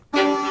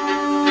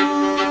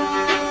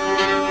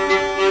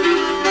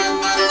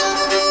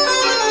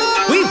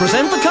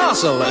present The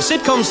Castle, a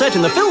sitcom set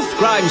in the filth,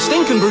 crime,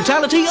 stink and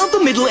brutality of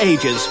the Middle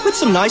Ages, with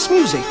some nice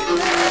music.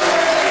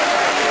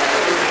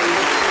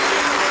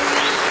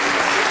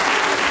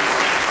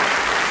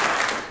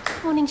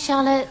 Morning,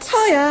 Charlotte.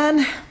 Hi,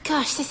 Anne.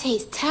 Gosh, this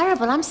heat's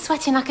terrible. I'm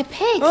sweating like a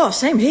pig. Oh,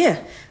 same here.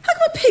 How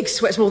come a pig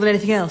sweats more than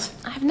anything else?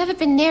 I've never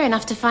been near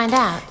enough to find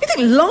out. You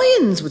think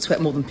lions would sweat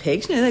more than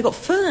pigs? You know, they've got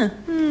fur.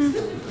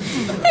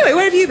 Anyway,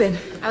 where have you been?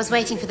 I was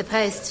waiting for the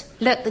post.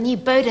 Look, the new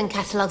Bowden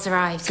catalogue's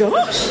arrived.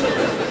 Gosh.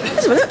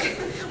 Let's have a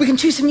look. We can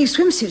choose some new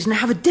swimsuits and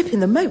have a dip in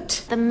the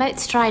moat. The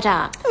moat's dried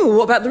up. Oh,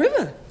 what about the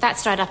river?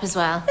 That's dried up as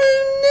well.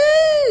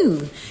 Oh, no.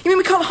 You mean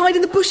we can't hide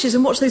in the bushes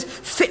and watch those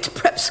fit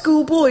prep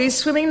school boys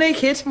swimming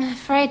naked? I'm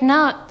afraid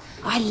not.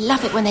 I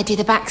love it when they do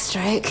the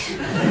backstroke.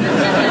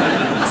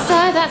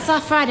 So, that's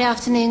our Friday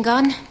afternoon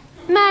gone.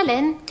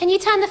 Merlin, can you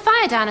turn the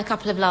fire down a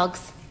couple of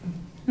logs?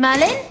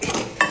 Merlin?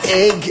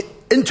 Egg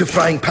into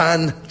frying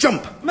pan,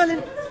 jump. Merlin,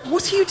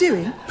 what are you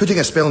doing? Putting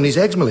a spell on these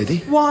eggs, my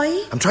lady.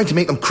 Why? I'm trying to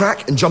make them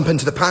crack and jump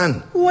into the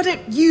pan. Why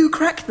don't you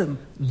crack them?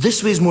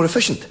 This way's more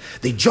efficient.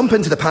 They jump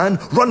into the pan,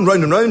 run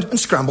round and round and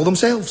scramble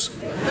themselves.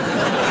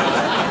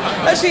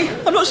 Actually,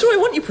 I'm not sure I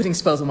want you putting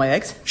spells on my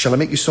eggs. Shall I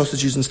make you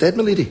sausages instead,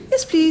 my lady?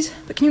 Yes, please.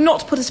 But can you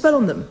not put a spell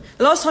on them?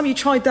 The last time you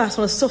tried that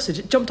on a sausage,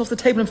 it jumped off the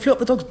table and flew up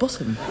the dog's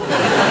bottom.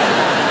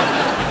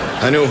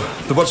 I know.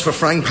 The words for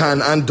frying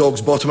pan and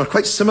dog's bottom are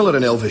quite similar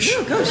in Elvish.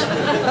 Oh, gosh.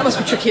 That must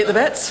be tricky at the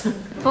vets.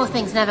 Poor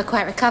thing's never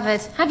quite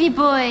recovered. Have you,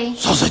 boy?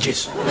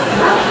 Sausages.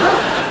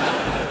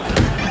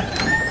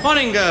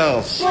 Morning,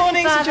 girls.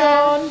 Morning, Sir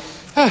John.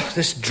 Oh,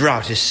 this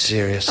drought is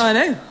serious. I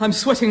know. I'm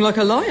sweating like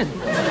a lion.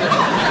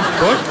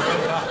 What?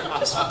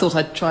 Just thought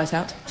I'd try it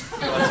out.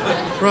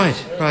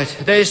 Right.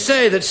 They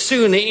say that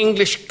soon the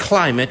English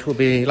climate will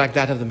be like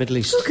that of the Middle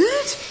East. Oh,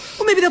 good.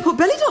 Well, maybe they'll put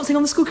belly dancing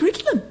on the school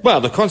curriculum.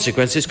 Well, the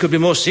consequences could be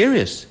more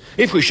serious.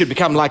 If we should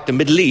become like the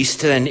Middle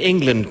East, then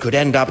England could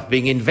end up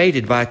being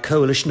invaded by a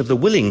coalition of the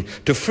willing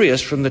to free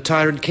us from the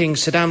tyrant king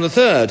Saddam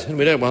III, and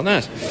we don't want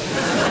that.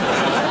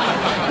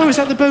 Oh, is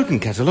that the Bowden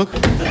catalogue?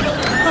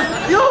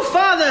 Your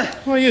father!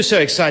 Why are you so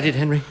excited,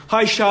 Henry?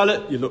 Hi,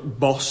 Charlotte. You look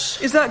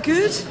boss. Is that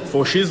good?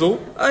 For shizzle.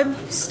 I'm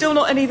still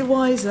not any the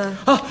wiser.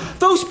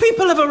 Those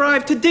people have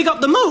arrived to dig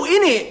up the moat,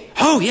 innit?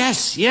 Oh,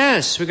 yes.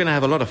 We're going to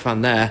have a lot of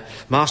fun there.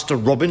 Master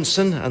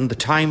Robinson and the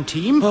time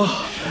team. They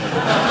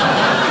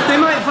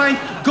might find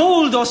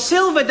gold or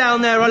silver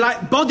down there, or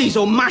like bodies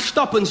all mashed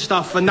up and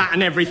stuff and that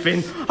and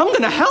everything. I'm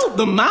going to help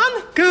them, man.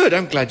 Good.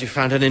 I'm glad you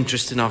found an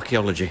interest in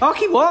archaeology.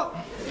 Archie what?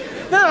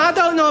 No, I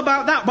don't know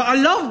about that, but I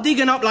love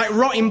digging up, like,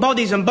 rotting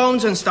bodies and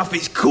bones and stuff.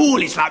 It's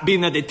cool. It's like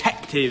being a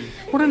detective.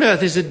 What on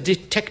earth is a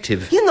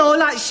detective? You know,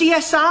 like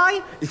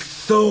CSI. It's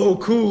so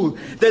cool.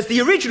 There's the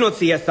original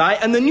CSI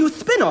and the new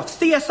spin-off,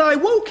 CSI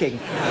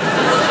Woking.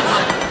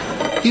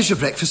 Here's your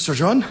breakfast, Sir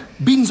John.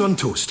 Beans on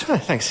toast. Oh,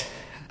 thanks.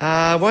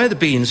 Why are the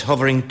beans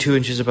hovering 2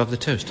 inches above the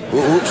toast?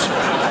 Oops.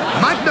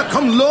 Magna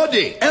cum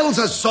laude.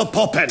 Elsa so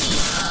poppen.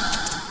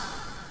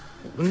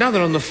 Now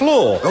they're on the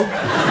floor.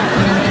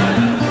 Oh.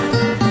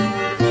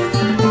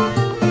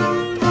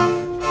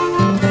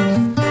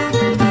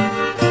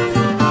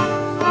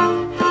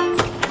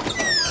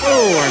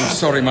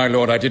 Sorry, my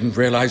lord, I didn't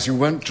realise you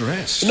weren't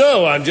dressed.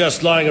 No, I'm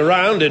just lying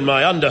around in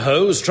my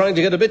underhose trying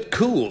to get a bit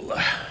cool.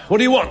 What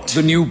do you want?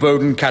 The new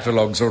Bowden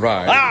catalogue's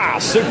arrived. Ah,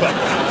 super.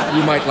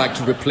 You might like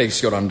to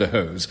replace your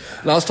underhose.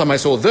 Last time I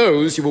saw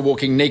those, you were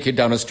walking naked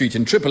down a street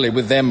in Tripoli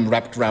with them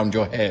wrapped round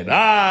your head.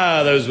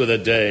 Ah, those were the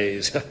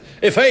days.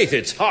 I' faith,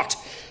 it's hot.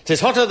 'Tis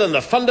hotter than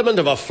the fundament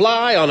of a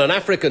fly on an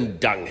African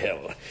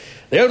dunghill.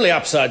 The only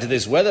upside to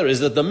this weather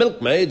is that the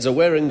milkmaids are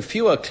wearing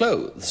fewer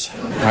clothes.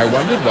 I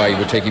wondered why you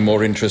were taking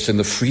more interest in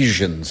the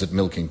Frisians at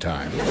milking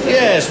time.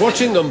 Yes,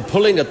 watching them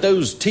pulling at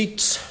those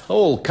teats,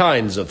 all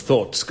kinds of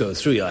thoughts go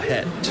through your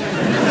head.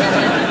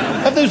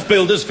 Have those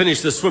builders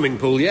finished the swimming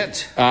pool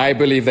yet? I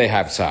believe they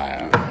have,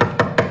 sire.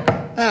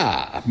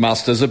 Ah,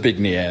 Master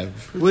Zabigniew.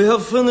 We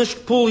have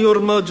finished pool,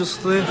 Your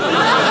Majesty.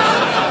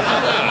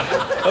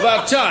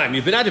 About time.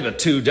 You've been at it for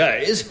 2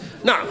 days.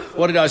 Now,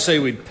 what did I say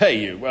we'd pay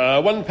you?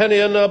 1 penny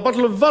and a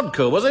bottle of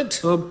vodka, was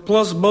it?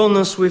 Plus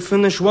bonus, we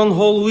finish 1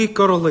 whole week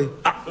early.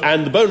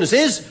 And the bonus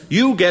is,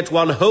 you get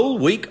 1 whole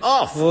week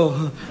off.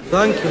 Oh,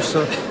 thank you,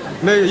 sir.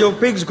 May your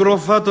pigs grow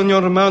fat and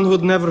your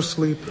manhood never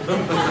sleep.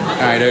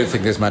 I don't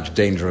think there's much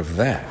danger of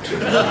that.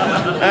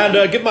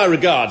 And give my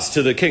regards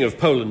to the King of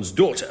Poland's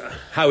daughter.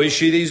 How is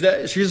she these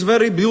days? She's a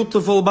very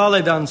beautiful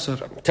ballet dancer.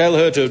 Tell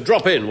her to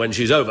drop in when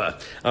she's over.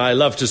 I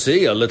love to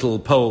see a little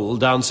pole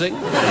dancing.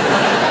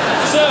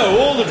 So,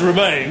 all that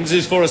remains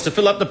is for us to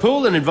fill up the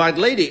pool and invite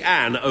Lady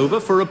Anne over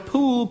for a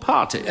pool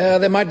party.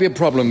 There might be a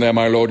problem there,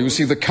 my lord. You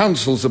see, the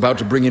council's about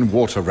to bring in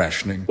water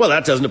rationing. Well,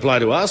 that doesn't apply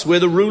to us. We're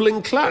the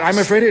ruling class. I'm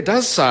afraid it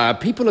does, sire.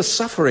 People are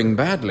suffering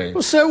badly.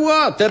 Well, so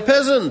what? They're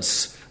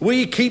peasants.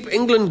 We keep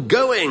England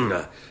going.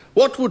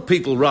 What would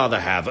people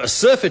rather have, a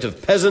surfeit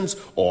of peasants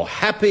or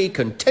happy,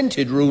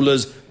 contented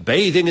rulers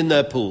bathing in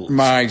their pools?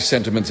 My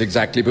sentiments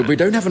exactly, but we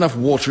don't have enough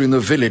water in the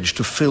village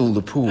to fill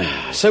the pool.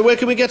 So where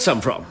can we get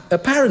some from?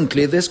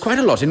 Apparently, there's quite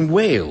a lot in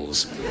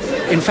Wales.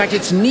 In fact,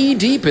 it's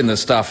knee-deep in the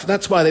stuff.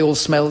 That's why they all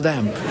smell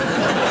damp.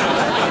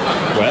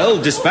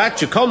 Well,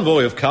 dispatch a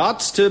convoy of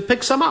carts to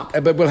pick some up.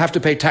 But we'll have to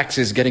pay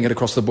taxes getting it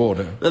across the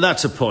border.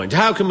 That's a point.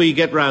 How can we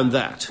get round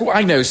that? Oh,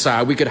 I know,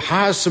 sire. We could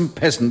hire some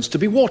peasants to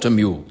be water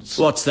mules.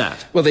 What's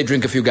that? Well, they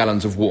drink a few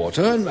gallons of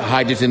water,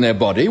 hide it in their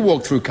body,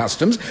 walk through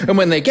customs, and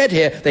when they get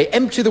here, they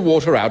empty the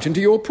water out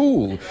into your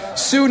pool.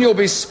 Soon you'll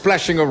be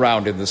splashing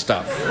around in the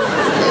stuff.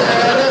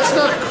 That's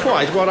not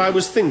quite what I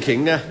was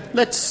thinking.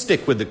 Let's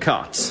stick with the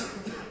carts.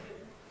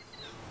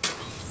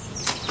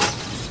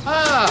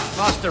 Ah,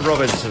 Master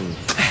Robinson.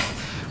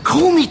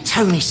 Call me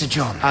Tony, Sir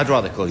John. I'd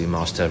rather call you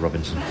Master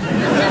Robinson.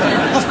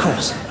 Of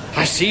course.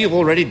 I see you've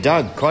already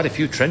dug quite a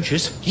few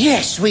trenches.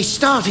 Yes, we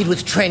started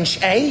with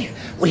Trench A.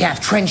 We have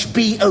Trench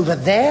B over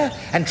there,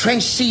 and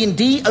Trench C and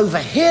D over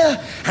here,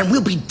 and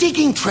we'll be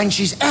digging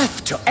trenches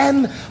F to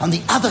M on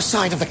the other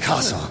side of the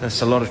castle.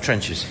 That's a lot of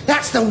trenches.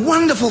 That's the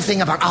wonderful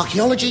thing about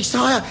archaeology,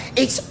 sire.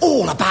 It's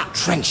all about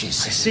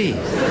trenches. I see.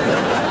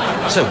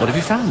 So, what have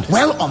you found?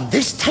 Well, on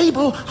this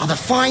table are the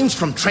finds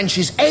from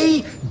trenches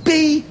A,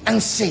 B,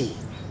 and C.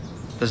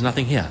 There's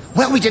nothing here.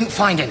 Well, we didn't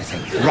find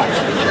anything.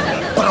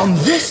 Right. But on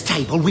this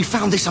table, we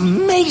found this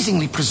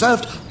amazingly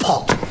preserved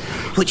pot,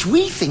 which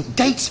we think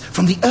dates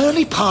from the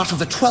early part of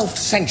the 12th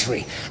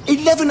century,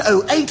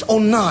 1108 or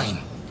 9.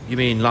 You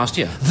mean last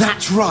year?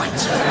 That's right.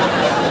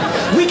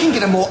 We can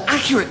get a more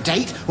accurate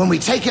date when we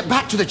take it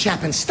back to the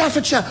chap in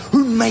Staffordshire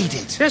who made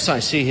it. Yes, I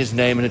see his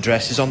name and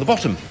address is on the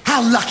bottom.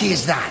 How lucky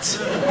is that?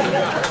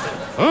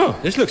 Oh,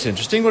 this looks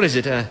interesting. What is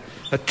it?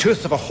 A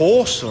tooth of a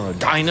horse or a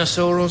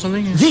dinosaur or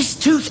something? This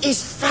tooth is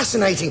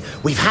fascinating.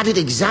 We've had it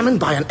examined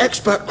by an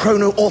expert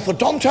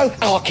chrono-orthodonto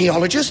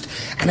archaeologist,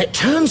 and it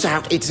turns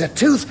out it's a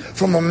tooth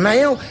from a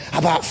male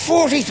about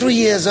 43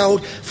 years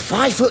old,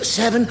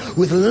 5'7",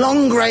 with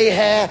long grey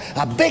hair,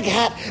 a big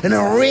hat, and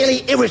a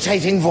really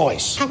irritating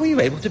voice. How were you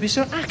able to be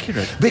so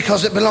accurate?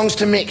 Because it belongs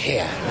to Mick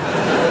here.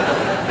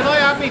 Can I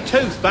have me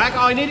tooth back?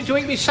 I needed to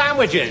eat me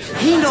sandwiches.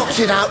 He knocked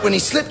it out when he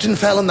slipped and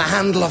fell on the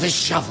handle of his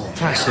shovel.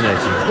 Fascinating.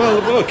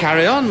 Well, we'll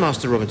carry on,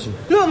 Master Robinson.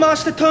 Look,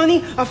 Master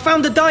Tony, I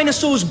found a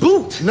dinosaur's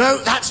boot. No,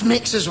 that's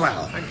Mick's as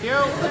well. Thank you.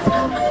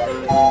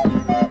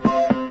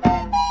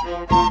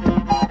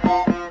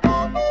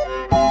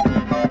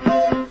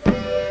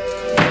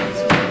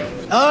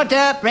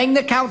 Order! Bring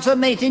the council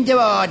meeting to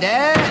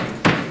order.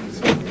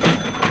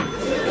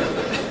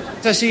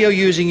 I see you're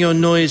using your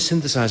noise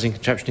synthesizing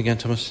contraption again,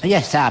 Thomas.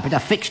 Yes, sir, but I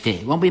fixed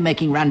it. Won't be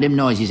making random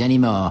noises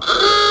anymore.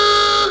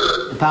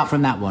 Apart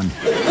from that one.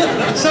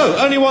 So,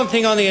 only one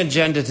thing on the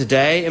agenda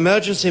today,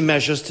 emergency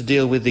measures to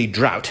deal with the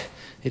drought.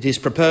 It is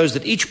proposed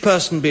that each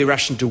person be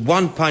rationed to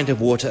 1 pint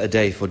of water a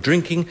day for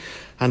drinking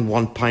and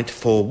 1 pint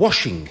for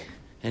washing.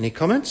 Any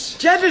comments?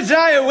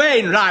 Jedediah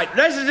Wainwright,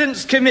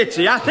 Residents'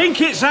 Committee. I think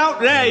it's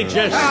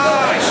outrageous.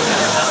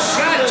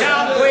 Shut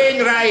up,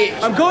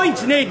 Wainwright! I'm going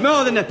to need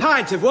more than a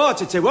pint of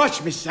water to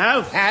wash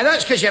myself.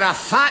 That's because you're a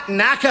fat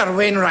knacker,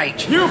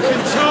 Wainwright. You can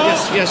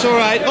talk. Yes, all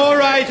right.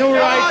 Order!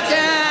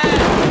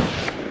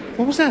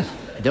 What was that?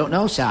 I don't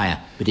know, sire,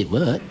 but it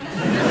worked.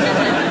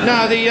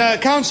 Now, the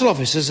council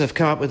officers have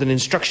come up with an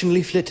instruction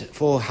leaflet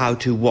for how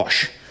to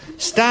wash.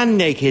 Stand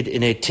naked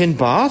in a tin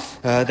bath.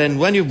 Then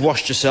when you've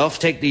washed yourself,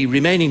 take the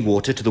remaining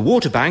water to the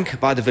water bank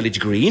by the village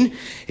green.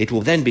 It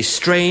will then be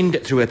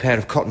strained through a pair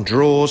of cotton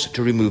drawers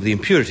to remove the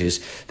impurities,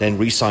 then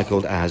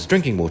recycled as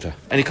drinking water.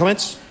 Any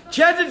comments?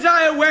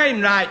 Jedediah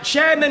Wainwright,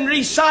 Chairman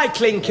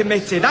Recycling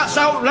Committee. That's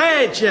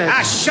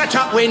outrageous. Shut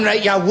up,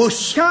 Wainwright, you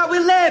wuss. Can't we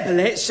label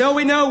it so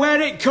we know where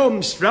it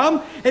comes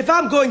from? If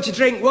I'm going to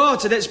drink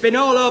water that's been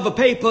all over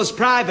people's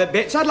private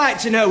bits, I'd like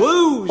to know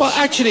whose. Well,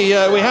 actually,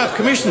 we have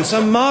commissioned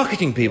some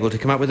marketing people to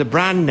come up with a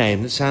brand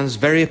name that sounds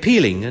very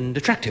appealing and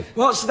attractive.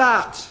 What's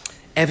that?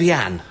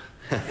 Evian.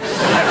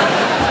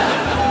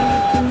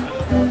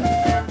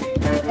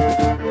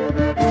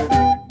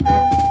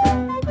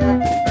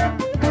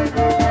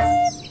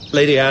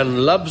 Lady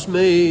Anne loves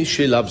me,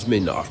 she loves me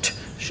not.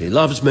 She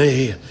loves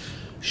me,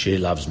 she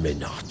loves me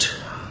not.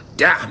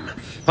 Damn.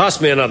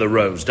 Pass me another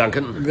rose,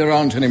 Duncan. There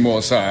aren't any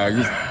more, sire.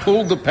 You've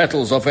pulled the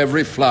petals off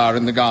every flower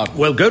in the garden.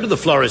 Well, go to the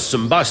florist's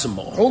and buy some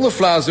more. All the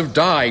flowers have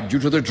died due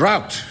to the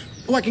drought.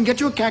 Oh, I can get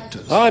you a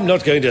cactus. I'm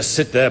not going to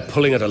sit there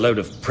pulling at a load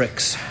of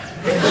pricks.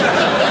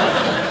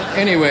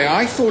 Anyway,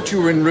 I thought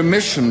you were in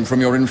remission from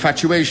your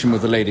infatuation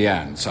with the Lady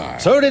Anne, sire.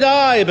 So did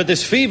I, but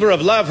this fever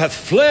of love hath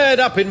flared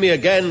up in me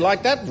again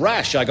like that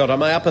rash I got on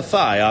my upper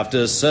thigh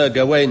after Sir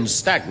Gawain's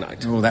stag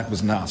night. Oh, that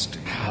was nasty.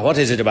 What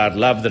is it about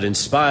love that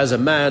inspires a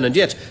man and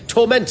yet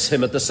torments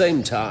him at the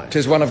same time?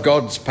 'Tis one of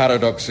God's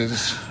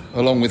paradoxes,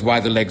 along with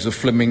why the legs of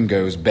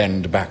flamingos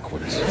bend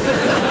backwards.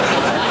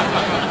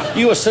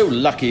 You are so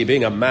lucky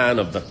being a man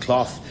of the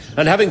cloth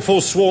and having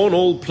forsworn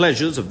all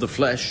pleasures of the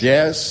flesh.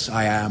 Yes,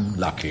 I am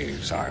lucky,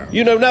 sire.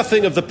 You know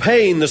nothing of the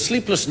pain, the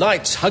sleepless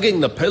nights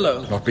hugging the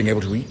pillow. Not being able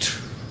to eat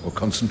or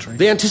concentrate.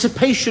 The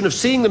anticipation of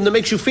seeing them that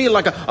makes you feel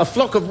like a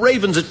flock of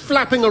ravens that's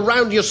flapping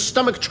around your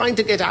stomach trying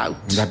to get out.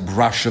 And that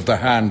brush of the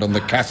hand on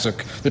the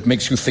cassock that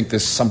makes you think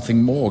there's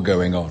something more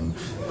going on.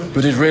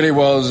 But it really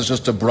was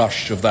just a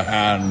brush of the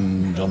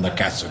hand on the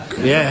cassock.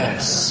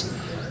 Yes.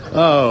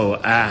 Oh,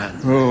 Anne.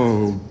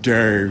 Oh,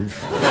 Dave.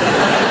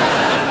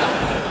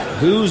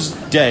 Who's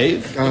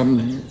Dave?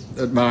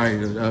 My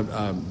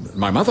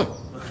mother.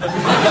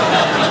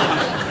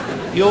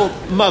 Your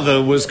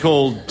mother was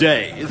called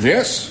Dave?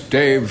 Yes,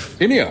 Dave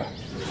Inia.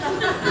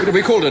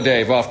 We called her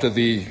Dave after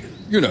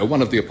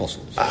one of the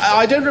apostles.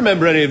 I don't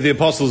remember any of the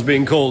apostles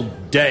being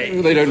called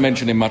Dave. They don't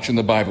mention him much in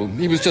the Bible.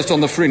 He was just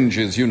on the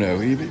fringes, you know.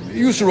 He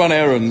used to run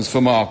errands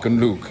for Mark and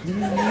Luke,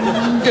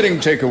 getting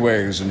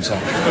takeaways and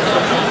such.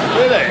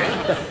 Really?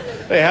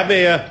 They had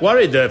me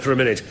worried there for a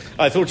minute.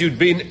 I thought you'd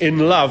been in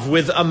love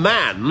with a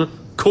man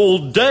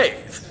called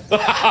Dave.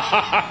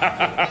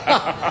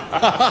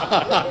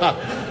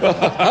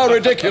 How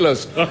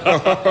ridiculous.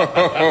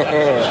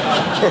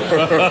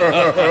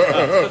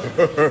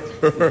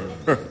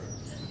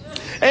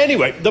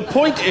 Anyway, the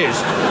point is,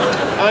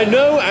 I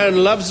know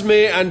Anne loves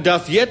me and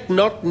doth yet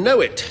not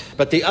know it.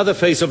 But the other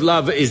face of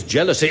love is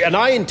jealousy, and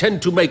I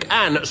intend to make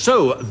Anne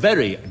so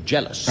very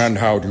jealous. And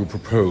how do you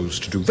propose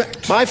to do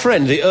that? My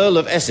friend, the Earl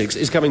of Essex,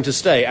 is coming to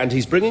stay, and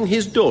he's bringing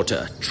his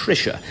daughter,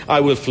 Tricia.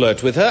 I will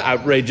flirt with her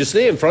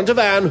outrageously in front of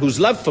Anne, whose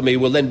love for me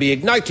will then be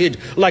ignited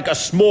like a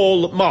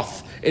small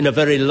moth in a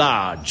very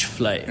large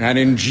flame. An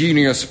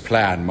ingenious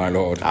plan, my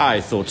lord.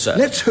 I thought so.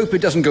 Let's hope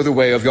it doesn't go the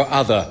way of your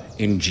other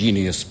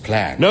ingenious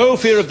plan. No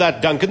fear of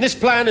that, Duncan. This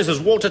plan is as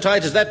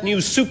watertight as that new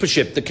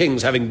supership the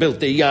King's having built.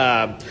 The,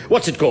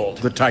 what's it called?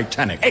 The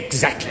Titanic.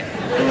 Exactly.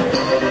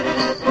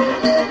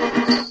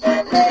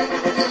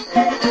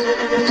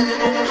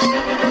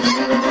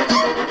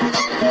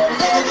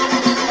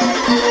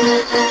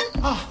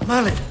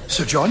 Merlin.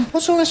 Sir John?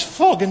 What's all this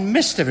fog and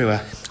mist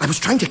everywhere? I was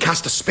trying to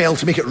cast a spell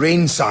to make it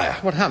rain, sire.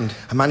 What happened?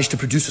 I managed to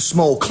produce a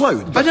small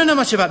cloud. I don't know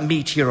much about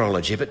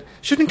meteorology, but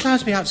shouldn't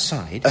clouds be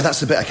outside? That's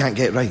the bit I can't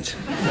get right.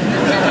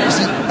 You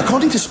see,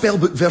 according to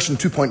Spellbook version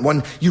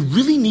 2.1, you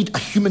really need a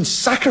human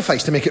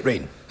sacrifice to make it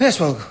rain.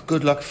 Yes, well,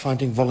 good luck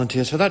finding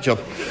volunteers for that job.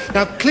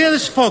 Now, clear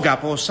this fog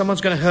up or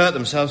someone's going to hurt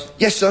themselves.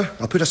 Yes, sir.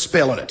 I'll put a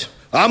spell on it.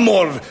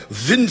 Amor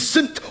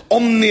vincit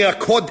omnia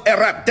quod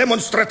erat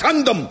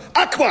demonstratandum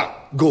aqua.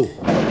 Go.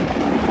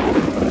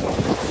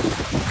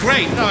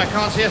 Great. No, I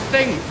can't see a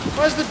thing.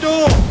 Where's the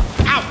door?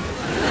 Ow!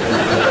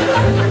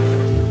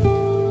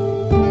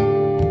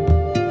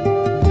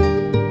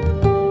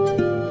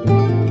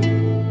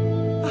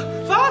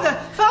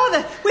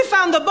 Father, we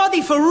found the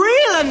body for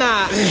real and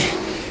that.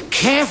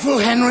 Careful,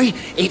 Henry.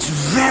 It's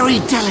very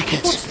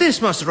delicate. What's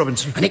this, Master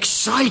Robinson? An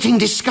exciting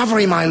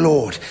discovery, my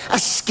lord. A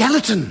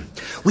skeleton.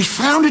 We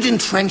found it in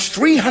trench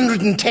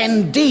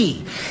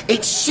 310D.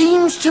 It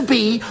seems to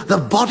be the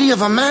body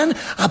of a man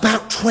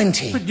about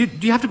 20. But do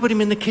you have to put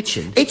him in the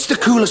kitchen? It's the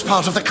coolest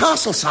part of the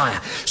castle,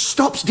 sire.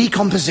 Stops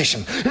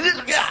decomposition.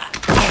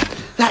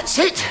 That's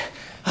it.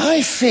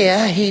 I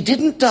fear he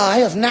didn't die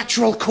of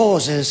natural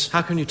causes.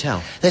 How can you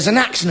tell? There's an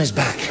axe in his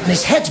back, and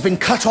his head's been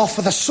cut off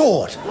with a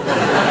sword.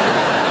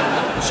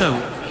 So,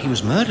 he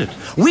was murdered?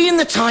 We in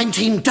the Time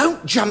Team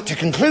don't jump to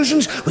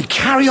conclusions. We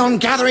carry on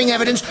gathering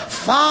evidence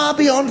far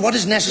beyond what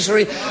is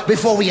necessary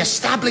before we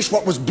establish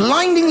what was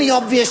blindingly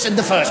obvious in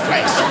the first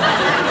place.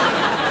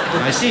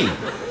 I see.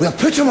 We'll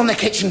put him on the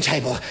kitchen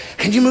table.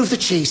 Can you move the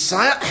cheese,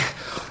 sire?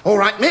 All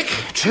right, Mick.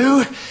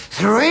 2,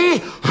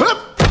 3...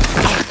 Hup!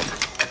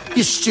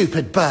 You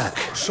stupid Burke.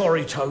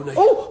 Sorry, Tony.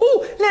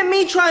 Oh, let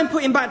me try and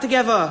put him back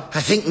together. I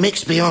think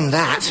Mick's beyond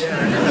that.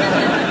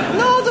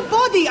 No, the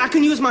body. I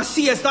can use my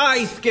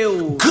CSI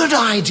skills. Good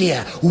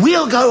idea.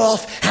 We'll go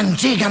off and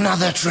dig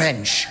another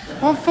trench.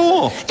 What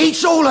for?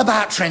 It's all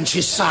about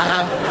trenches,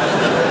 sire.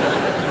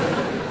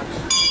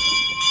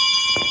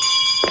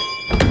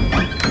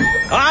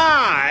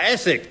 Ah,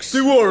 Essex.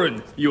 Sir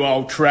Warren, you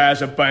old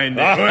trouser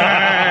bandit.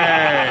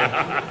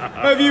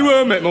 Have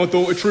you met my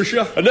daughter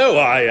Tricia? No,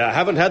 I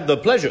haven't had the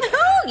pleasure.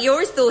 Oh,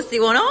 you're a saucy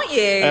one, aren't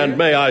you? And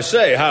may I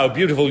say how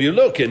beautiful you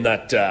look in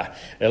that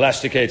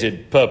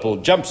elasticated purple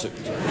jumpsuit.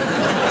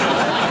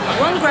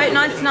 1 groat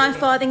 99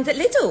 farthings at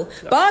Lidl.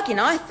 Bargain,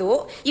 I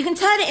thought. You can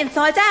turn it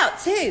inside out,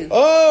 too.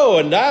 Oh,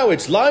 and now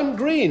it's lime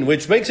green,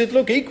 which makes it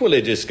look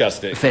equally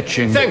disgusting.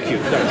 Fetching. Thank you.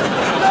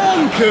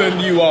 Duncan,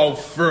 you old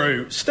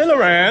fruit. Still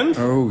around?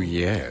 Oh,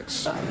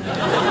 yes.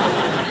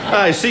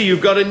 I see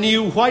you've got a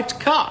new white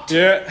cart.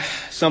 Yeah.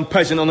 Some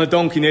peasant on a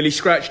donkey nearly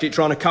scratched it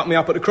trying to cut me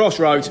up at the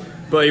crossroads,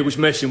 but he was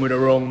messing with the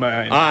wrong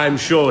man. I'm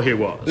sure he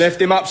was.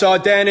 Left him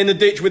upside down in the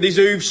ditch with his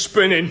hooves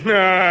spinning.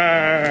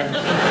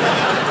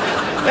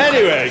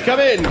 Anyway, come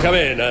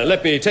in.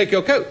 Let me take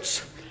your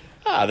coats.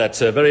 Ah,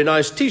 that's a very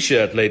nice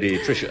T-shirt, Lady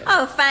Tricia.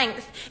 Oh,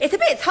 thanks. It's a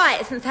bit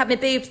tight since I had my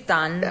boobs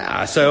done.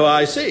 Ah, so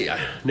I see. I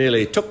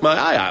nearly took my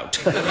eye out.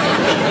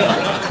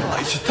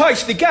 It's a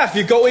tasty gaff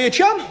you got here,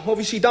 chum.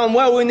 Obviously done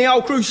well in the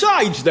old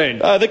Crusades, then.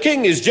 The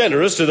King is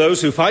generous to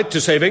those who fight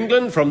to save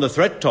England from the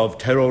threat of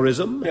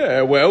terrorism.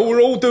 Yeah, well, we're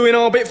all doing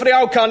our bit for the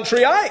old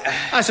country, eh?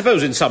 I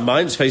suppose in some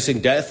minds facing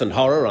death and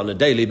horror on a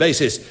daily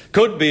basis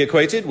could be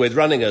equated with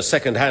running a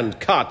second-hand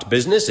cart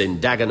business in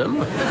Dagenham.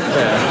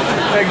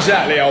 Yeah,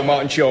 exactly, old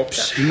mutton chop.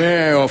 corpse.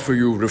 May I offer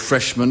you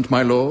refreshment,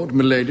 my lord,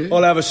 milady?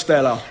 I'll have a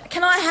Stella.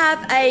 Can I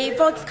have a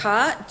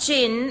vodka,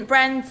 gin,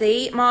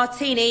 brandy,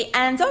 martini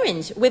and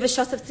orange with a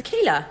shot of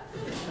tequila?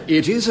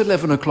 It is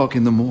 11 o'clock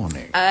in the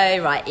morning. Oh,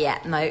 right, yeah.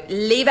 No,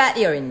 leave out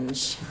the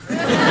orange.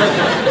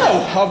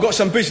 Well, I've got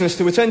some business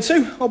to attend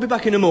to. I'll be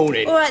back in the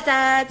morning. All right,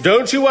 Dad.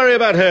 Don't you worry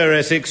about her,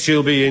 Essex.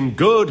 She'll be in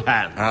good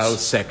hands. I'll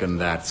second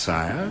that,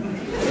 sire.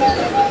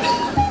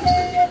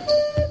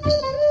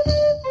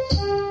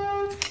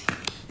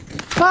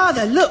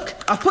 Father, look!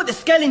 I've put the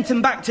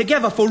skeleton back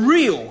together for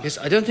real. Yes,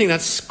 I don't think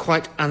that's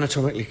quite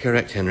anatomically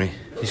correct, Henry.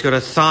 He's got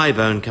a thigh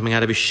bone coming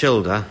out of his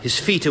shoulder, his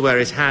feet are where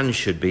his hands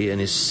should be, and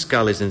his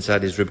skull is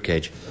inside his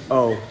ribcage.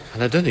 Oh.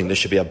 And I don't think there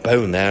should be a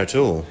bone there at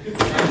all.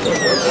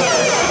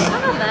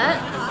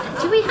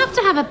 Father, do we have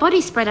to have a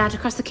body spread out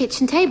across the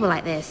kitchen table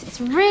like this? It's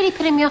really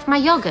putting me off my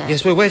yoghurt.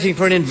 Yes, we're waiting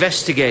for an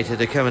investigator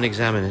to come and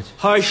examine it.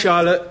 Hi,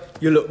 Charlotte.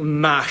 You look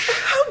mash.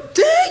 How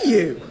dare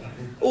you?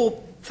 Or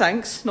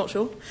thanks, not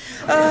sure.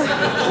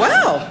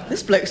 Wow,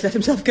 this bloke's let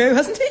himself go,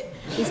 hasn't he?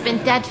 He's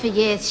been dead for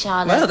years,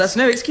 Charlotte. Well, that's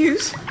no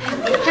excuse.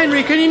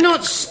 Henry, can you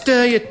not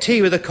stir your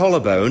tea with a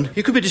collarbone?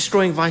 You could be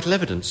destroying vital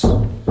evidence.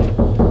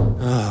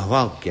 Oh,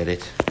 I'll get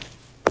it.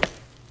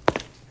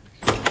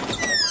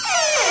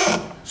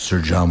 Sir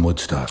John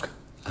Woodstock.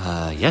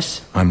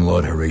 Yes? I'm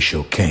Lord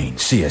Horatio Kane,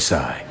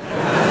 CSI.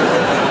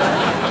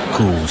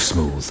 Cool,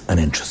 smooth, and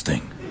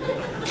interesting.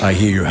 I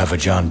hear you have a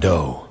John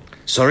Doe.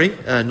 Sorry,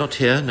 not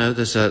here. No,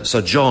 there's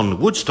Sir John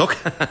Woodstock.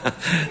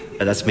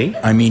 That's me.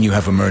 I mean you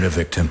have a murder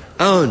victim.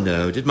 Oh,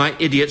 no. Did my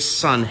idiot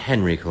son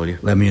Henry call you?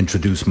 Let me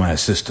introduce my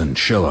assistant,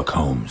 Sherlock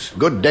Holmes.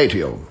 Good day to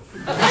you.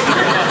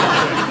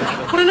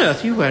 What on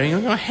earth are you wearing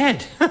on your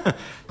head?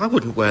 I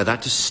wouldn't wear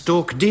that to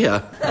stalk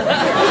deer.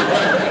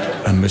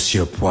 And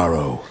Monsieur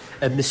Poirot.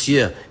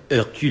 Monsieur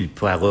Hercule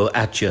Poirot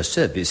at your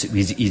service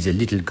with his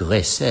little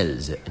grey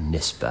cells,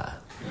 n'est-ce pas?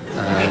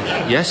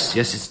 Yes,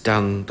 it's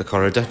down the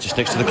corridor, just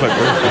next to the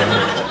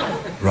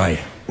cloakroom. Right.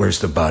 Where's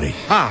the body?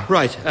 Ah,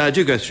 right.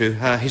 Do go through.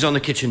 He's on the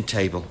kitchen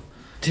table.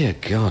 Dear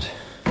God.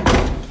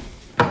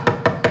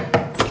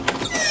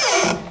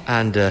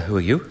 And who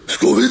are you?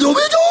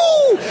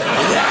 Scooby-Dooby-Doo!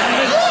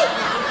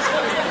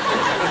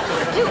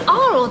 Who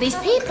are all these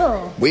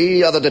people?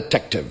 We are the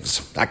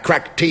detectives, a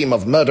crack team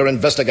of murder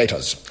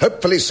investigators,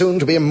 hopefully soon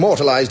to be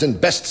immortalized in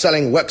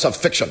best-selling works of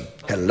fiction.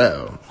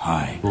 Hello.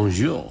 Hi.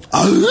 Bonjour.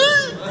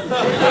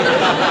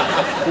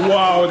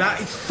 Wow,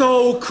 that is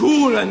so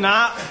cool and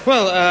that.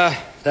 Well,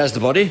 there's the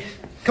body.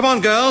 Come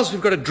on, girls.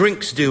 We've got a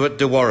drink to do at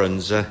De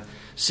Warren's.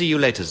 See you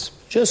laters.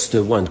 Just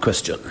one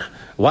question.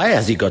 Why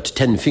has he got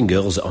 10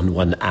 fingers on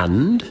one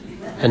hand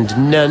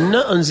and none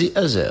on the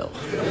other?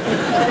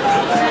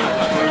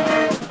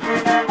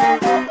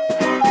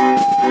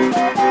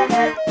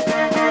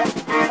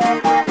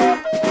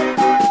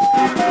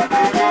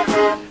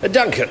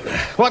 Duncan,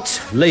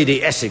 what's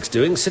Lady Essex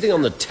doing sitting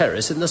on the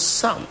terrace in the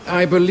sun?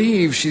 I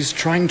believe she's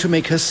trying to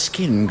make her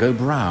skin go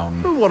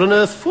brown. What on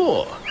earth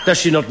for? Does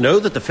she not know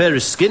that the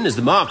fairest skin is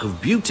the mark of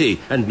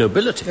beauty and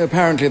nobility?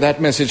 Apparently that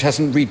message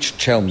hasn't reached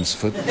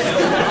Chelmsford.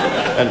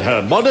 And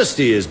her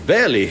modesty is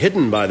barely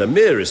hidden by the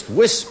merest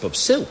wisp of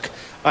silk.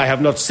 I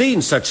have not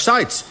seen such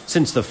sights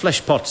since the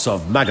fleshpots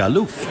of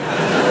Magaluf.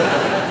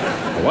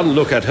 One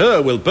look at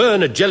her will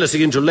burn a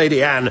jealousy into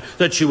Lady Anne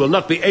that she will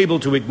not be able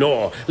to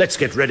ignore. Let's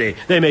get ready.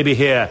 They may be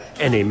here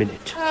any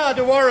minute. Ah,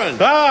 De Warren.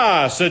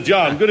 Ah, Sir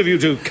John, good of you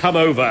to come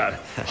over.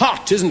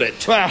 Hot, isn't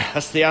it? Well,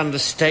 that's the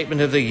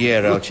understatement of the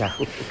year, old chap.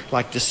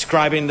 Like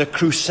describing the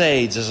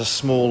Crusades as a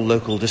small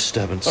local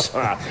disturbance.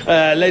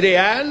 Lady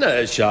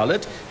Anne,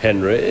 Charlotte,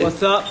 Henry.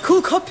 What's up?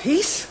 Cool cod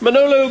piece.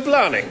 Manolo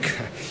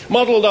Blahnik,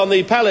 modelled on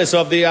the palace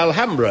of the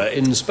Alhambra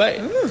in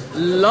Spain.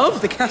 Love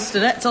the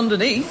castanets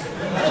underneath.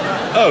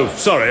 Oh,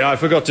 sorry, I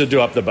forgot to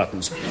do up the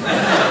buttons.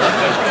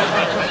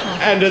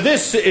 And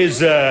this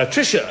is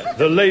Tricia,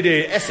 the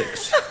Lady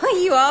Essex.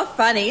 Oh, you are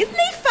funny. Isn't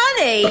he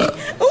funny?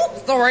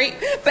 Oh, sorry.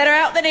 Better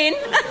out than in.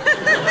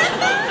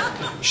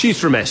 She's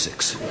from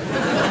Essex.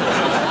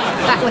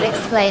 That would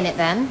explain it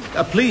then.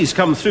 Please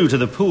come through to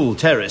the pool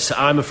terrace.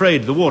 I'm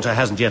afraid the water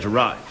hasn't yet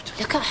arrived.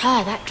 Look at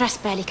her. That dress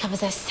barely covers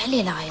her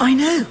cellulite. I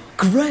know.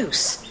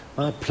 Gross.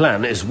 My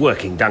plan is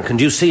working, Duncan.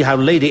 Do you see how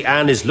Lady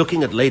Anne is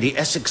looking at Lady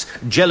Essex?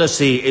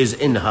 Jealousy is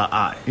in her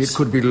eyes. It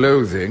could be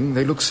loathing.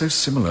 They look so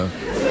similar.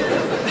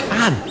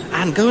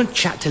 Anne, go and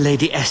chat to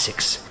Lady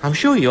Essex. I'm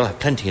sure you'll have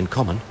plenty in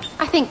common.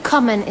 I think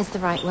common is the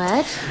right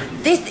word.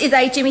 This is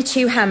a Jimmy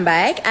Choo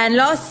handbag, and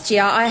last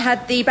year I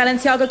had the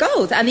Balenciaga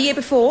Gold, and the year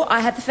before I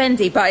had the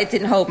Fendi, but it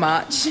didn't hold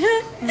much.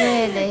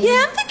 Really?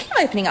 Yeah, I'm thinking of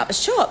opening up a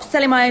shop,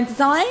 selling my own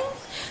designs.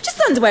 Just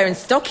underwear and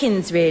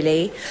stockings,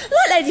 really.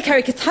 Like Lady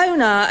Kerry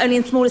Katona, only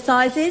in smaller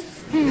sizes.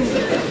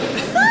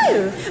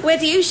 So, where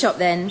do you shop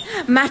then?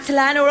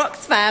 Matalan or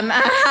Oxfam?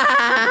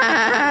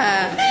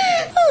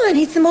 Oh, I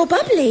need some more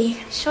bubbly.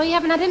 Sure you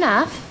haven't had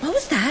enough? What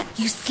was that?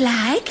 You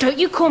slag? Don't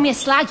you call me a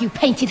slag, you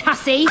painted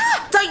hussy.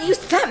 Ah, don't you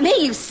slap me,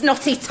 you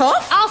snotty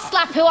toff. I'll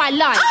slap who I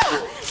like.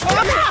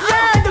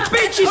 Yeah, the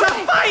bitches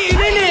are fighting,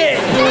 innit?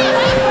 Stay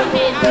away from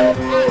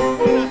him.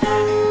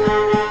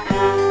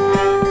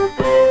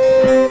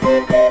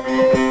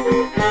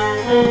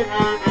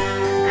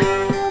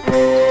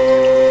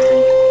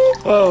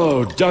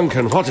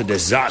 Duncan, what a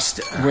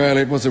disaster. Well,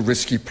 it was a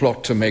risky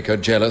plot to make her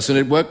jealous, and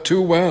it worked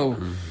too well.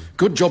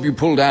 Good job you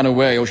pulled Anne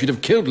away, or she'd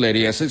have killed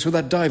Lady Essex with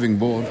that diving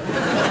board.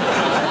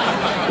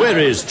 Where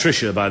is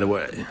Tricia, by the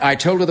way? I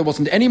told her there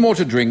wasn't any more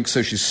to drink,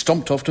 so she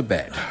stomped off to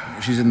bed.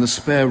 She's in the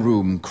spare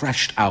room,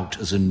 crashed out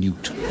as a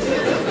newt.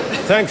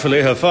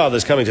 Thankfully, her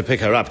father's coming to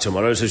pick her up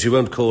tomorrow, so she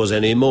won't cause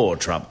any more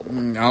trouble.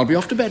 I'll be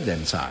off to bed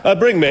then, sire.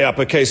 Bring me up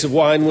a case of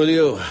wine, will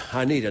you?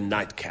 I need a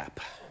nightcap.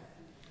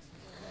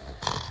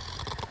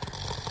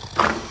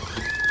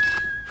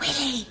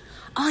 Willie,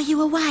 are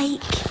you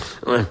awake?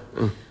 I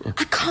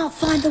can't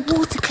find the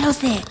water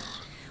closet.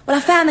 Well, I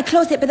found the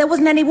closet, but there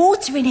wasn't any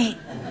water in it.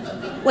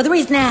 Well, there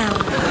is now.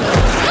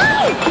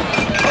 Oh!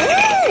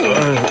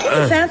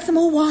 Found some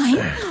more wine.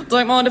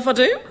 Don't mind if I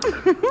do.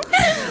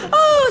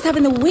 I was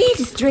having the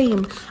weirdest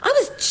dream. I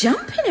was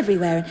jumping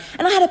everywhere,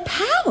 and I had a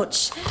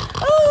pouch.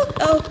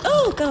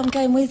 Oh, God, I'm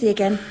going wheezy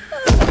again.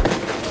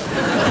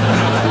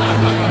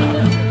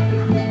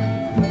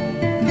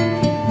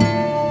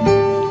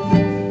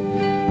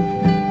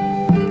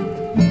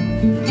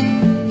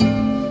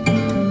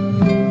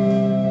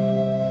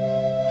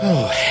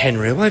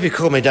 Henry, why have you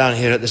called me down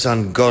here at this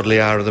ungodly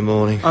hour of the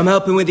morning? I'm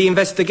helping with the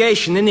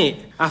investigation, innit?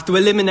 I have to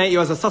eliminate you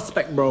as a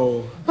suspect,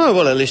 bro. Oh,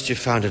 well, at least you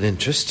found an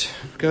interest.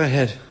 Go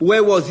ahead.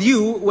 Where was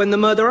you when the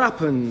murder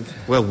happened?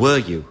 Where were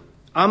you?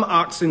 I'm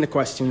asking the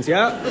questions,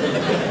 yeah?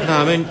 No,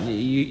 I mean,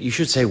 you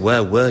should say,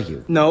 where were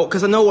you? No,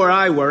 because I know where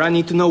I were. I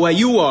need to know where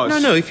you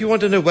was. No, if you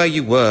want to know where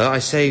you were, I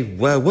say,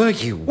 where were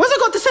you? What's I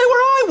got to say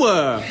where I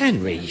were?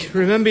 Henry,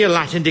 remember your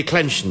Latin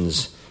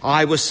declensions.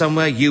 I was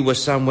somewhere, you were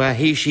somewhere,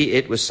 he, she,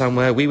 it was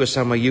somewhere, we were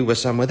somewhere, you were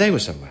somewhere, they were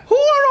somewhere. Who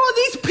are all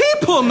these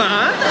people,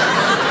 man?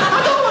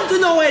 I don't want to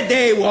know where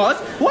they was.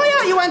 Why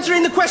aren't you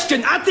answering the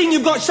question? I think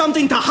you've got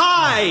something to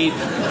hide.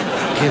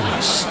 Give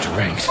me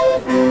strength.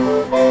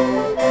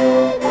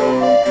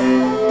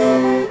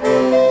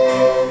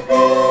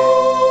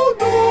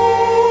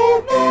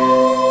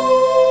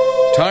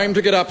 Time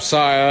to get up,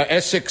 sire.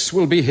 Essex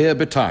will be here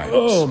betimes.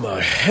 Oh, my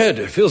head.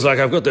 It feels like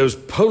I've got those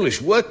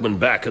Polish workmen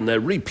back and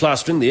they're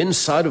replastering the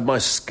inside of my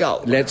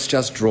skull. Let's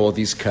just draw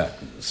these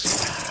curtains.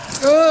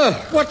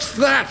 What's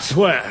that?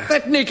 Where?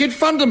 That naked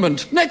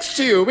fundament, next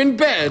to you, in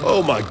bed.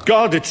 Oh, my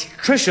God, it's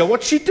Tricia.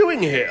 What's she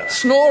doing here?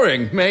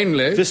 Snoring,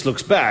 mainly. This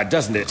looks bad,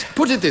 doesn't it?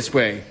 Put it this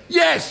way.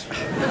 Yes!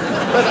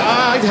 But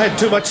I'd had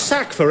too much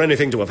sack for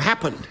anything to have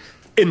happened.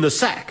 In the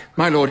sack.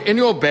 My lord, in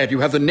your bed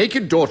you have the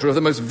naked daughter of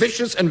the most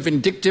vicious and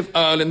vindictive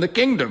earl in the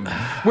kingdom.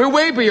 We're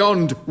way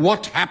beyond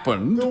what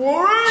happened. The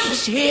Warren?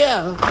 She's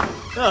here.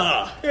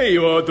 Here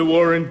you are, the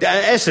Warren.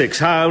 Essex,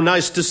 how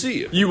nice to see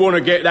you. You want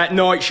to get that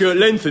nightshirt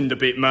lengthened a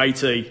bit,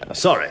 matey?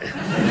 Sorry. You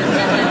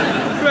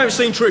haven't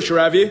seen Tricia,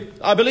 have you?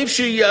 I believe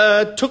she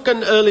took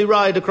an early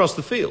ride across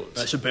the fields.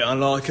 That's a bit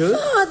unlike her.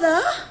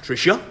 Father?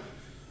 Tricia?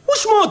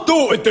 What's my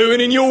daughter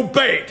doing in your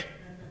bed?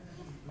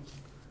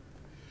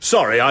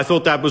 Sorry, I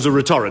thought that was a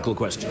rhetorical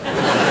question.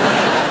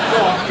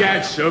 Oh,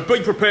 Gad, sir, be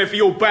prepared for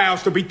your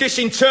bowels to be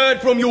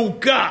disinterred from your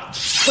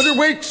guts. But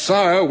wait,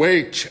 sire,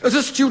 wait. As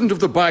a student of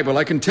the Bible,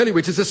 I can tell you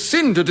it is a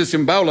sin to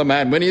disembowel a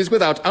man when he is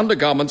without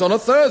undergarments on a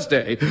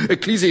Thursday.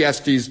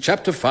 Ecclesiastes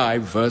chapter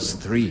 5, verse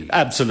 3.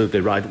 Absolutely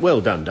right.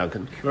 Well done,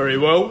 Duncan. Very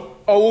well.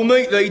 I will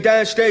meet thee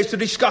downstairs to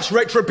discuss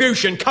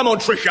retribution. Come on,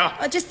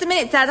 Tricia. Just a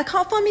minute, Dad. I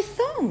can't find my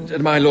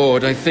thong. My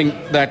lord, I think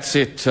that's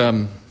it,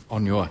 on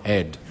your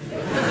head.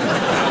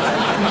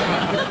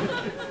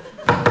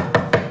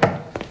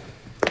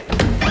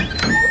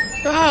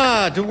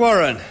 De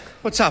Warren,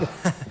 what's up?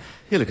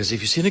 You look as if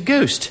you've seen a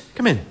ghost.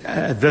 Come in.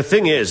 The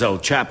thing is,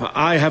 old chap,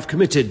 I have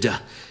committed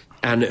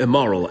an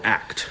immoral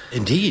act.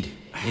 Indeed,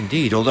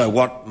 although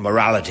what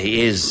morality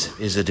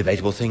is a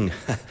debatable thing.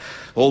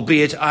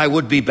 Albeit I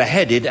would be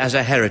beheaded as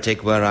a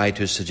heretic were I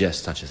to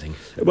suggest such a thing.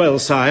 Well,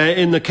 sire,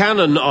 in the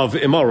canon of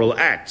immoral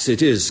acts,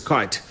 it is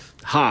quite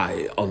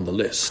high on the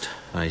list.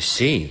 I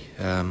see.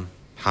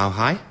 How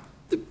high?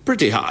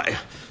 Pretty high.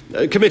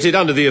 Committed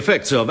under the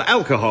effects of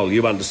alcohol,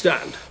 you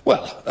understand.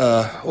 Well,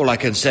 all I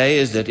can say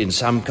is that in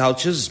some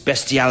cultures,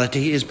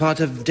 bestiality is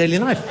part of daily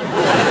life.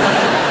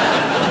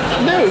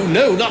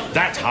 No, not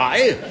that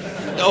high.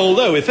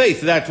 Although, with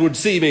faith, that would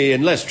see me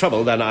in less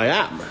trouble than I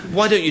am.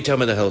 Why don't you tell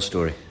me the whole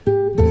story?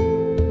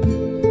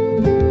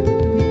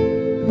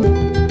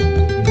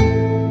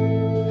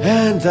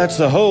 And that's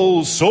the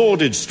whole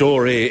sordid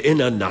story in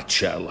a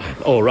nutshell.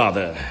 Or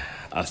rather,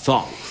 a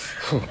thong.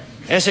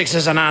 Essex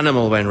is an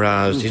animal when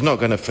roused. He's not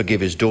going to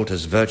forgive his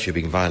daughter's virtue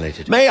being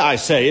violated. May I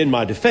say, in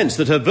my defence,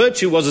 that her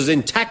virtue was as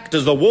intact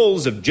as the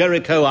walls of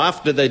Jericho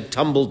after they'd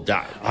tumbled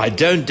down. I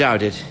don't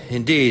doubt it,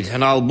 indeed,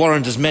 and I'll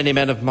warrant as many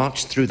men have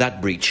marched through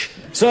that breach.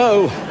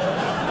 So,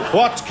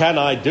 what can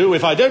I do?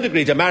 If I don't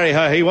agree to marry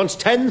her, he wants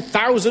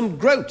 10,000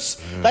 groats.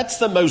 That's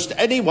the most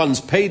anyone's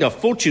paid a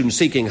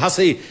fortune-seeking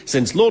hussy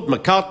since Lord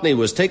Macartney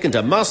was taken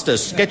to Master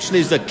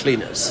Sketchley's the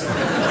cleaners.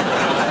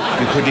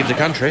 You could leave the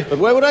country. But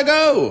where would I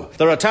go?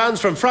 There are towns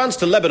from France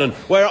to Lebanon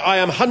where I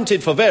am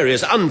hunted for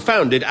various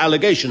unfounded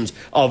allegations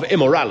of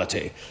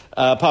immorality.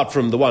 Apart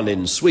from the one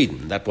in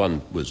Sweden. That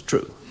one was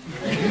true.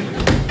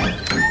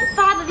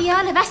 Father, the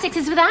Earl of Essex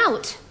is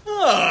without.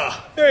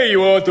 Ah, there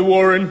you are, De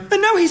Warren.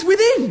 And now he's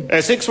within.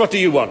 Essex, what do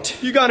you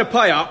want? You going to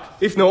pay up?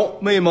 If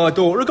not, me and my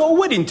daughter have got a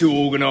wedding to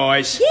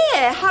organise.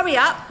 Yeah, hurry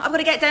up. I've got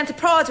to get down to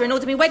Prada and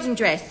order my wedding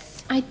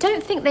dress. I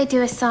don't think they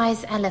do a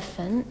size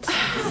elephant.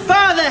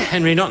 Father!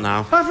 Henry, not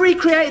now. I've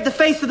recreated the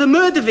face of the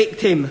murder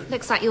victim.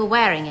 Looks like you're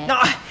wearing it. No,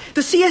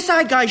 the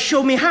CSI guys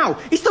showed me how.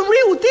 It's the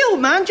real deal,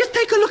 man. Just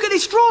take a look at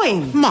this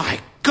drawing. My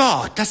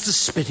God, that's the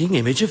spitting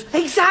image of...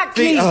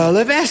 Exactly. the Earl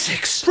of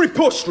Essex.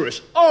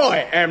 Preposterous.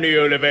 I am the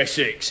Earl of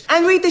Essex.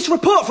 And read this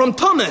report from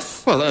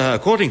Thomas. Well,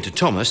 according to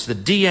Thomas, the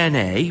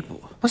DNA...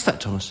 What's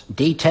that, Thomas?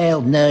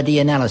 Detailed nerdy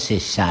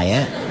analysis,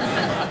 sire.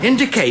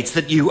 Indicates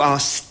that you are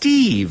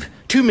Steve,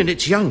 2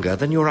 minutes younger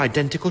than your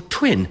identical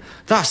twin,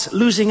 thus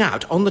losing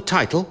out on the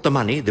title, the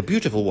money, the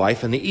beautiful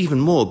wife, and the even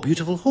more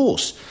beautiful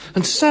horse.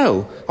 And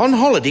so, on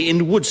holiday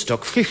in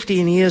Woodstock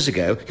 15 years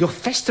ago, your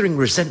festering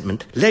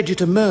resentment led you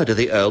to murder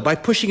the Earl by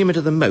pushing him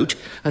into the moat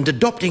and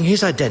adopting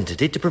his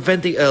identity to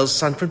prevent the Earl's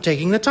son from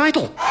taking the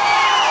title.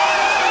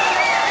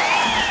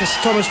 Yes,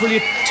 Thomas, will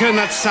you turn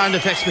that sound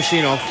effects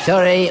machine off?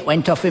 Sorry, it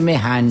went off in my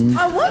hand.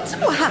 I wonder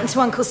what happened to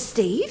Uncle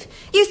Steve.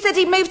 You said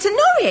he'd moved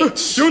to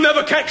Norwich. You'll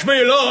never catch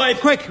me alive.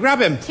 Quick, grab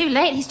him. Too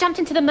late, he's jumped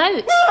into the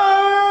moat.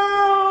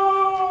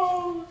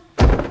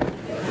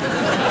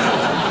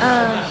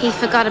 Oh, he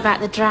forgot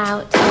about the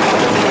drought.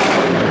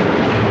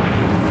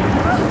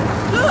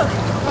 Look,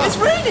 it's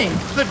raining.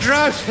 The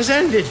drought has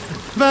ended.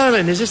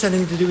 Merlin, is this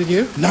anything to do with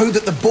you? Now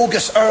that the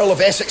bogus Earl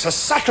of Essex has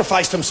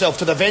sacrificed himself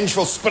to the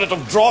vengeful spirit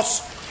of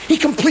Dross, he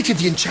completed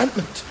the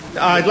enchantment.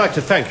 I'd like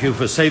to thank you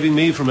for saving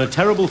me from a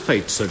terrible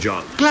fate, Sir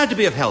John. Glad to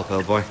be of help,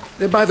 old boy.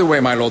 By the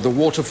way, my lord, the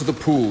water for the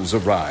pools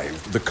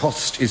arrived. The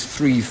cost is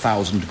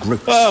 3,000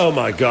 groats. Oh,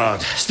 my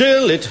God.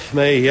 Still, it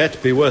may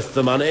yet be worth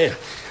the money.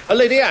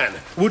 Lady Anne,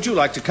 would you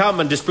like to come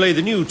and display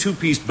the new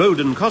two-piece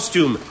Bowden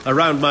costume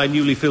around my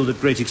newly filled at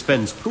great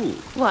expense pool?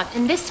 What,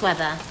 in this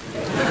weather?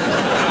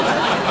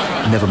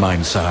 Never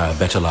mind, sire.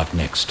 Better luck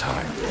next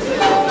time.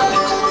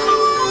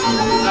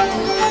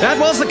 That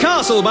was The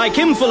Castle by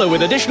Kim Fuller,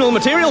 with additional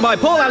material by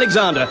Paul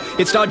Alexander.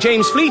 It starred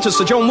James Fleet as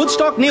Sir John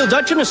Woodstock, Neil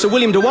Dudgeon as Sir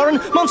William de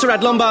Warren,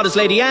 Montserrat Lombard as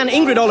Lady Anne,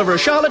 Ingrid Oliver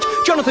as Charlotte,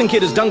 Jonathan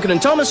Kidd as Duncan and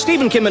Thomas,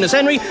 Stephen Kinman as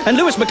Henry, and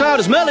Lewis MacLeod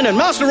as Merlin and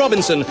Master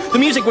Robinson. The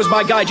music was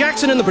by Guy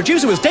Jackson and the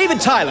producer was David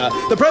Tyler.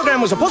 The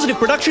programme was a positive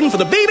production for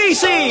the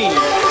BBC.